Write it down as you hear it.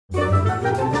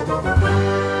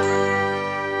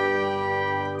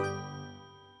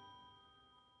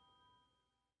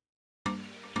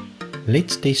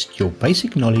Let's test your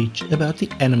basic knowledge about the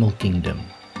animal kingdom.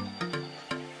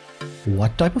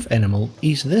 What type of animal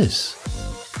is this?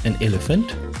 An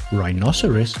elephant,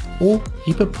 rhinoceros, or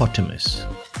hippopotamus?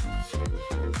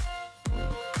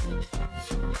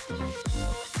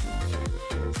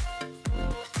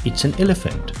 It's an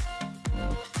elephant.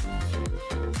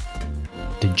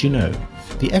 Did you know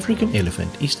the African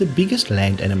elephant is the biggest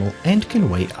land animal and can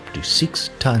weigh up to 6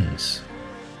 tons?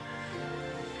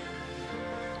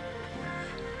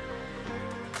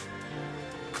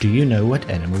 Do you know what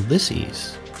animal this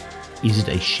is? Is it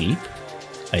a sheep,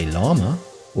 a llama,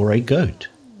 or a goat?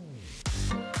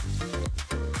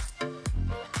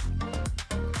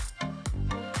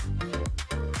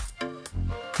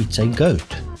 It's a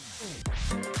goat.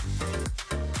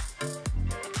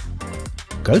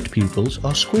 Goat pupils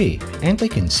are square and they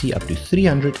can see up to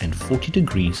 340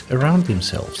 degrees around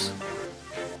themselves.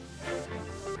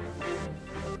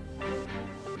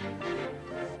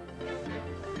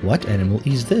 What animal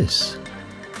is this?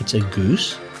 It's a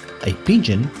goose, a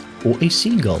pigeon, or a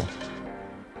seagull?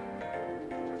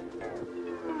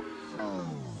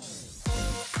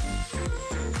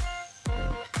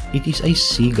 It is a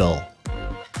seagull.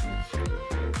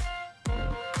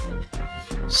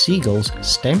 Seagulls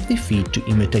stamp their feet to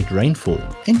imitate rainfall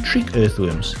and trick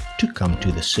earthworms to come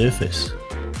to the surface.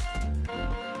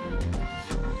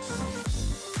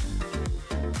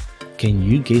 Can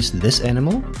you guess this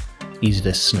animal? Is it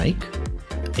a snake,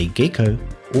 a gecko,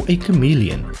 or a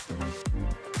chameleon?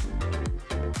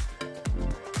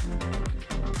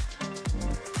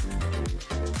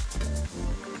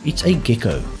 It's a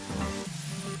gecko.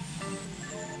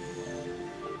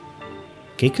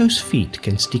 Gecko's feet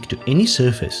can stick to any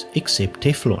surface except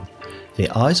Teflon.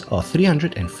 Their eyes are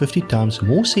 350 times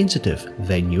more sensitive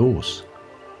than yours.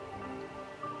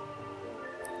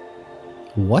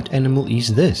 What animal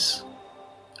is this?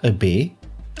 A bear,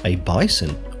 a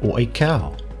bison, or a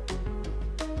cow?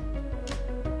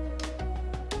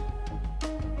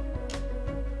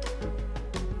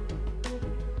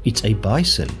 It's a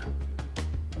bison.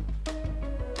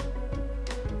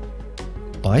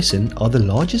 Bison are the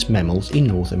largest mammals in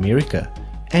North America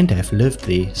and have lived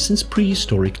there since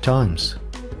prehistoric times.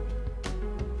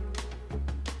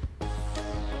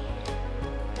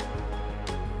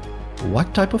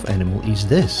 What type of animal is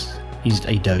this? Is it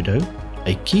a dodo,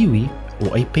 a kiwi,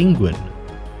 or a penguin?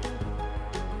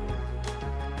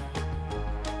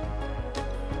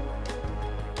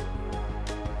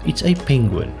 It's a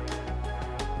penguin.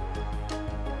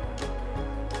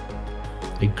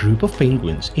 A group of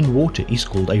penguins in water is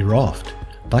called a raft,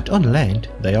 but on land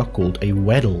they are called a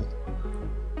waddle.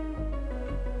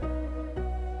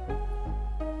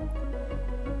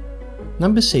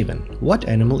 Number 7. What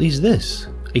animal is this?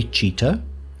 A cheetah,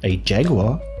 a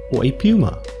jaguar, or a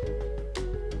puma?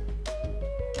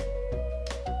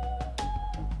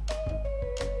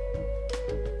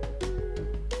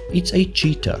 It's a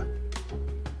cheetah.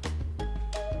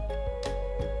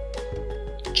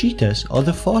 Cheetahs are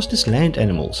the fastest land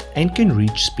animals and can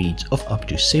reach speeds of up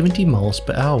to 70 miles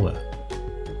per hour.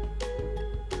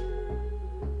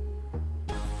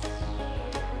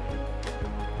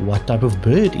 What type of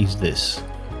bird is this?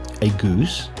 A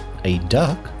goose, a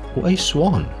duck, or a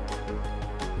swan?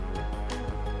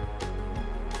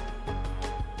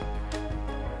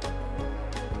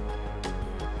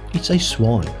 It's a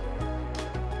swan.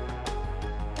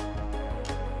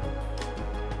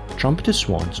 Trumpeter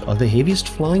swans are the heaviest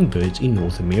flying birds in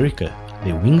North America.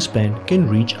 Their wingspan can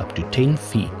reach up to 10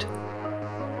 feet.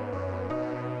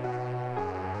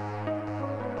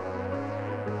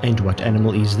 And what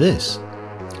animal is this?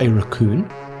 A raccoon,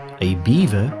 a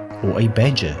beaver, or a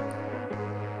badger?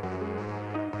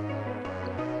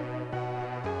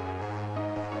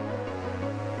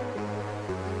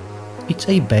 It's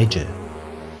a badger.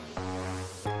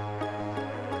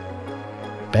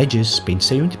 Badgers spend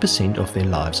 70% of their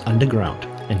lives underground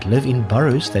and live in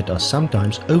burrows that are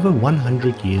sometimes over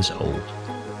 100 years old.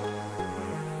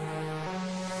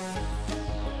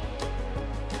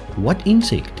 What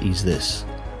insect is this?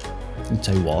 It's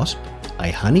a wasp,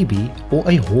 a honeybee, or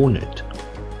a hornet?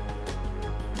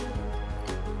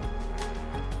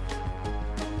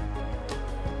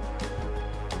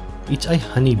 It's a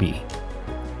honeybee.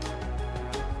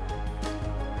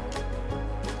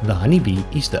 The honeybee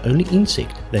is the only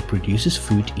insect that produces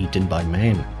food eaten by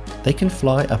man. They can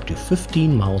fly up to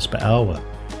 15 miles per hour.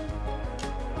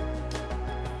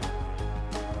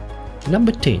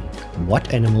 Number 10.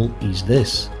 What animal is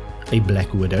this? A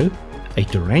black widow, a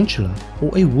tarantula,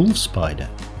 or a wolf spider?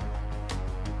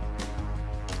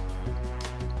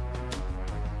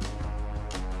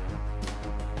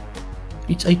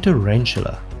 It's a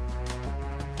tarantula.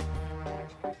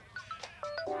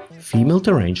 Female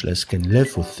tarantulas can live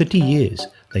for 30 years.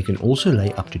 They can also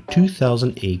lay up to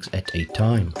 2,000 eggs at a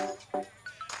time.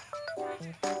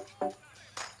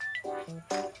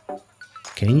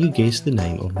 Can you guess the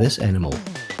name of this animal?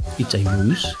 It's a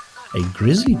moose, a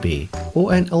grizzly bear,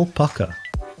 or an alpaca.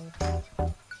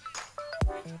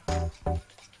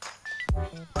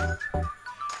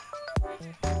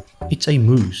 It's a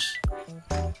moose.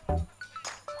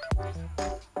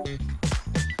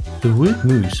 The word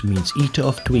moose means eater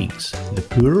of twigs. The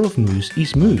plural of moose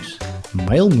is moose.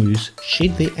 Male moose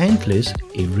shed their antlers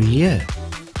every year.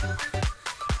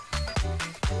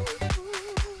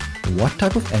 What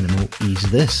type of animal is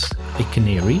this? A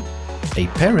canary, a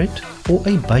parrot, or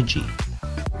a budgie?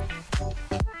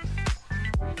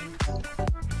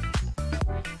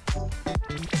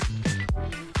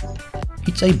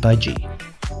 It's a budgie.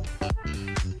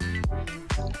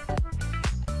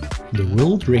 The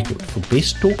world record for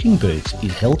best talking birds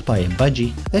is held by a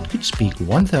budgie that could speak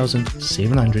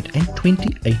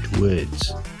 1,728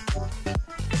 words.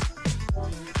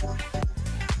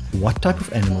 What type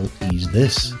of animal is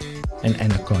this? An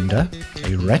anaconda,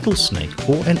 a rattlesnake,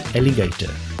 or an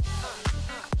alligator?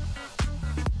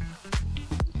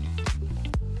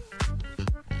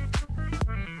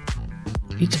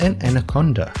 It's an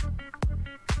anaconda.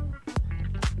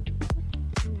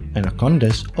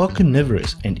 Anacondas are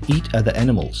carnivorous and eat other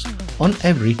animals. On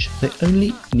average, they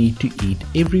only need to eat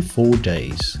every 4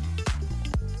 days.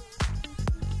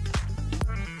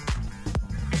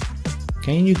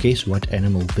 Can you guess what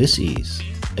animal this is?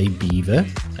 A beaver,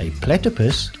 a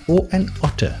platypus, or an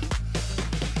otter?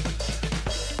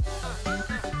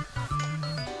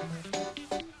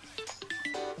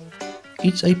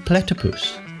 It's a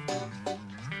platypus.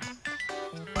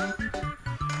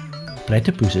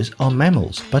 Platypuses are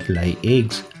mammals but lay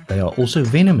eggs. They are also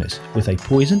venomous, with a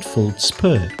poison-filled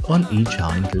spur on each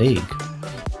hind leg.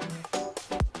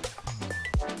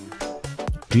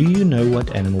 Do you know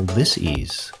what animal this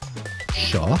is?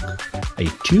 Shark, a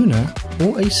tuna,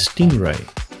 or a stingray?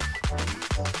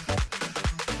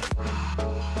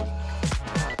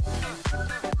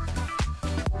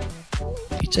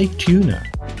 It's a tuna.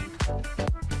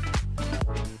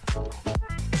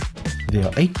 There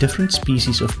are 8 different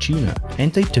species of tuna,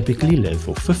 and they typically live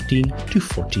for 15 to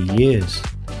 40 years.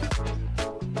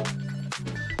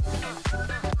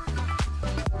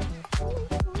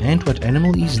 And what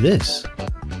animal is this?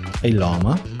 A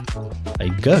llama, a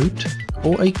goat,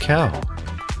 or a cow?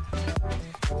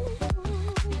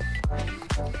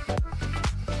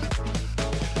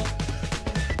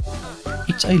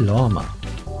 It's a llama.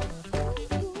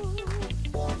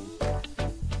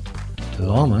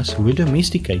 Llamas were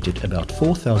domesticated about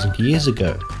 4,000 years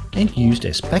ago and used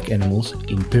as pack animals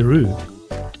in Peru.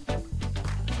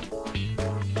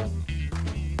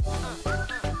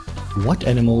 What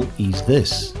animal is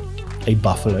this? A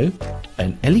buffalo,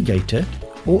 an alligator,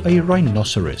 or a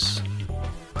rhinoceros?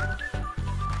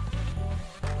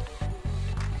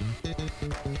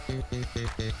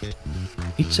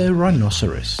 It's a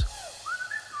rhinoceros.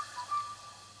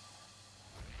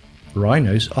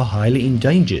 Rhinos are highly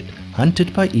endangered,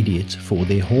 hunted by idiots for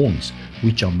their horns,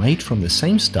 which are made from the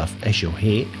same stuff as your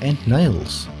hair and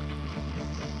nails.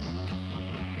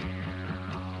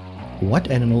 What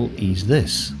animal is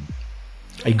this?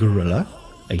 A gorilla,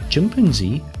 a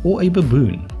chimpanzee, or a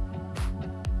baboon?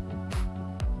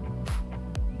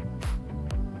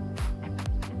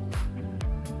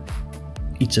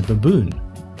 It's a baboon.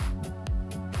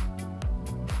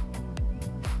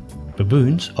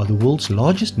 Baboons are the world's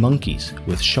largest monkeys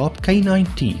with sharp canine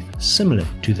teeth similar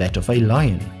to that of a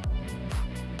lion.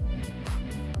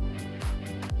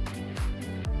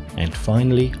 And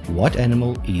finally, what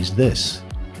animal is this?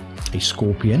 A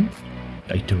scorpion,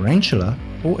 a tarantula,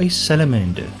 or a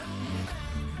salamander?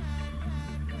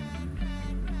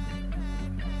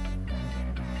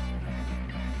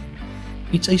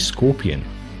 It's a scorpion.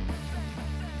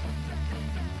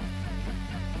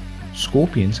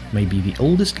 Scorpions may be the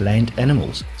oldest land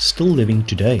animals still living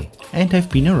today and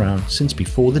have been around since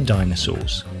before the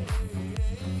dinosaurs.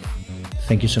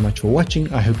 Thank you so much for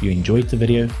watching. I hope you enjoyed the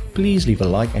video. Please leave a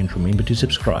like and remember to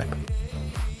subscribe.